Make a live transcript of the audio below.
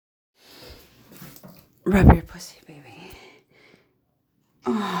Rub your pussy, baby.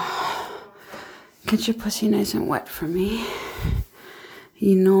 Oh, get your pussy nice and wet for me.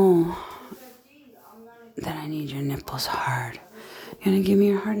 You know that I need your nipples hard. You gonna give me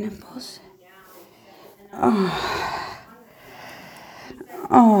your hard nipples?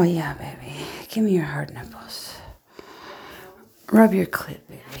 Oh yeah, baby. Give me your hard nipples. Rub your clit,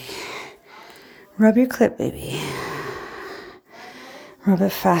 baby. Rub your clit, baby. Rub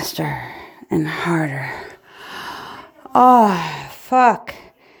it faster and harder. Oh, fuck.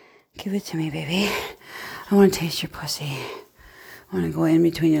 Give it to me, baby. I want to taste your pussy. I want to go in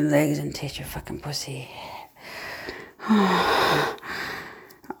between your legs and taste your fucking pussy.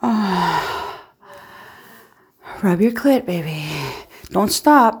 Oh. Rub your clit, baby. Don't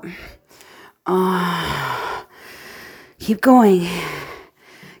stop. Keep going.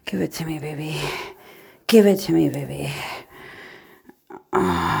 Give it to me, baby. Give it to me, baby.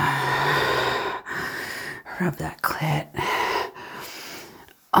 Rub that clit.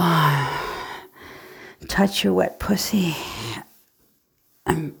 Touch your wet pussy.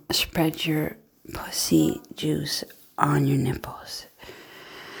 And spread your pussy juice on your nipples.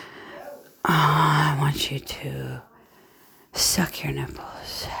 I want you to suck your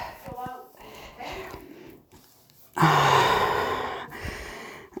nipples.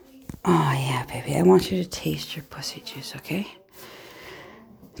 Oh, yeah, baby. I want you to taste your pussy juice, okay?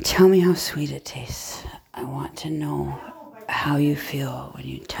 Tell me how sweet it tastes. I want to know how you feel when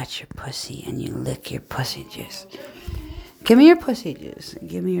you touch your pussy and you lick your pussy juice. Give me your pussy juice.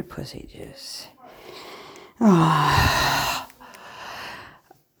 Give me your pussy juice. Oh,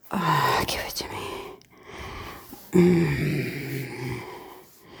 give it to me.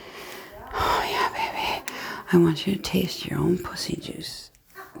 Oh, yeah, baby. I want you to taste your own pussy juice.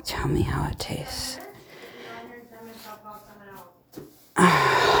 Tell me how it tastes.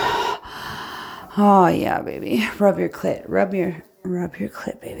 Oh, yeah, baby. Rub your clit. Rub your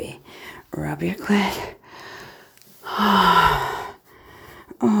clit, baby. Rub your clit.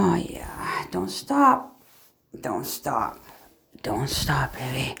 Oh, yeah. Don't stop. Don't stop. Don't stop,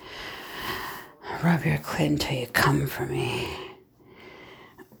 baby. Rub your clit until you come for me.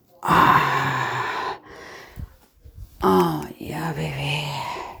 Oh, yeah, baby.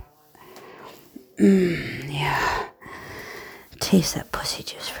 Yeah. Taste that pussy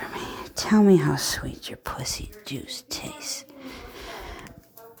juice for me. Tell me how sweet your pussy juice tastes.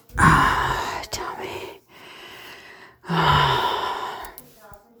 Tell me.